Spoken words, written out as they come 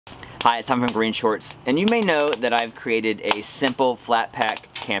Hi, it's Tom from Green Shorts, and you may know that I've created a simple flat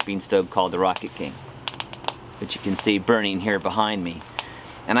pack camping stove called the Rocket King, which you can see burning here behind me.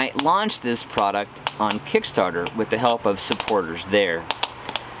 And I launched this product on Kickstarter with the help of supporters there.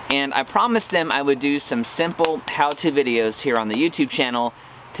 And I promised them I would do some simple how-to videos here on the YouTube channel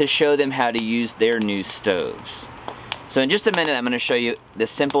to show them how to use their new stoves. So in just a minute I'm going to show you the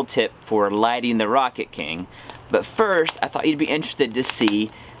simple tip for lighting the Rocket King. But first, I thought you'd be interested to see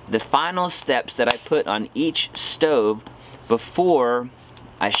the final steps that I put on each stove before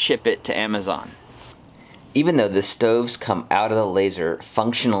I ship it to Amazon. Even though the stoves come out of the laser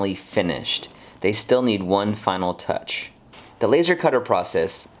functionally finished, they still need one final touch. The laser cutter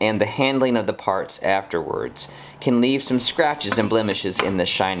process and the handling of the parts afterwards can leave some scratches and blemishes in the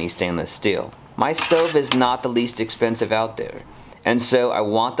shiny stainless steel. My stove is not the least expensive out there, and so I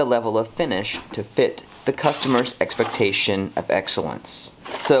want the level of finish to fit the customer's expectation of excellence.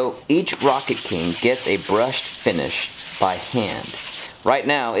 So each Rocket King gets a brushed finish by hand. Right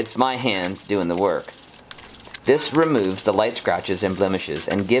now it's my hands doing the work. This removes the light scratches and blemishes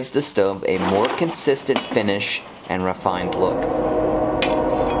and gives the stove a more consistent finish and refined look.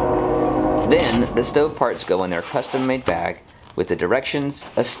 Then the stove parts go in their custom-made bag with the directions,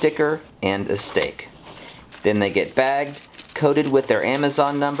 a sticker, and a stake. Then they get bagged, coated with their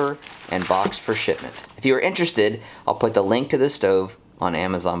Amazon number, and boxed for shipment. If you are interested, I'll put the link to the stove on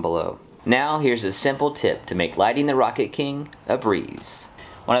Amazon below. Now here's a simple tip to make lighting the Rocket King a breeze.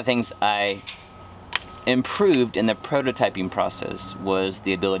 One of the things I improved in the prototyping process was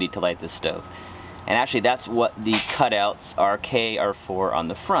the ability to light the stove. And actually that's what the cutouts are for on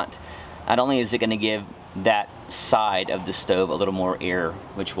the front. Not only is it going to give that side of the stove a little more air,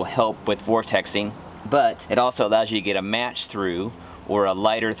 which will help with vortexing, but it also allows you to get a match through or a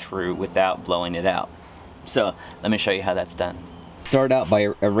lighter through without blowing it out. So let me show you how that's done. Start out by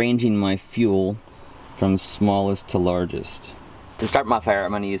arranging my fuel from smallest to largest. To start my fire,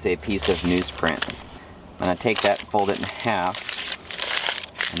 I'm going to use a piece of newsprint. I'm going to take that, fold it in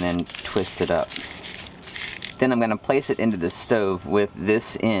half, and then twist it up. Then I'm going to place it into the stove with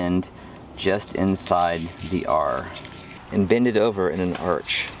this end just inside the R and bend it over in an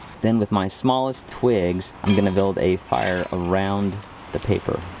arch. Then with my smallest twigs, I'm going to build a fire around the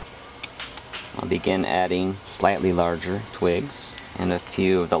paper. I'll begin adding slightly larger twigs and a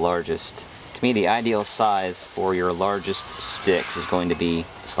few of the largest. To me, the ideal size for your largest sticks is going to be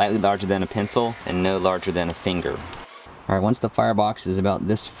slightly larger than a pencil and no larger than a finger. Alright, once the firebox is about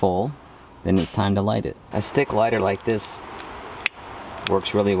this full, then it's time to light it. A stick lighter like this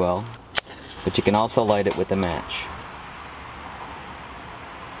works really well, but you can also light it with a match.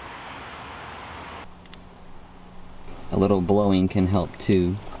 A little blowing can help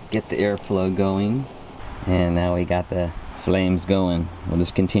too. Get the airflow going. And now we got the flames going. We'll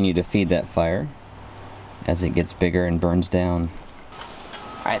just continue to feed that fire as it gets bigger and burns down.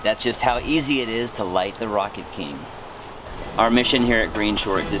 Alright, that's just how easy it is to light the Rocket King. Our mission here at Green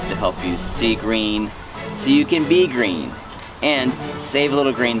Shorts is to help you see green so you can be green and save a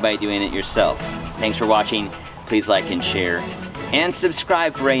little green by doing it yourself. Thanks for watching. Please like and share and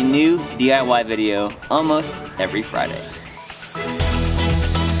subscribe for a new DIY video almost every Friday.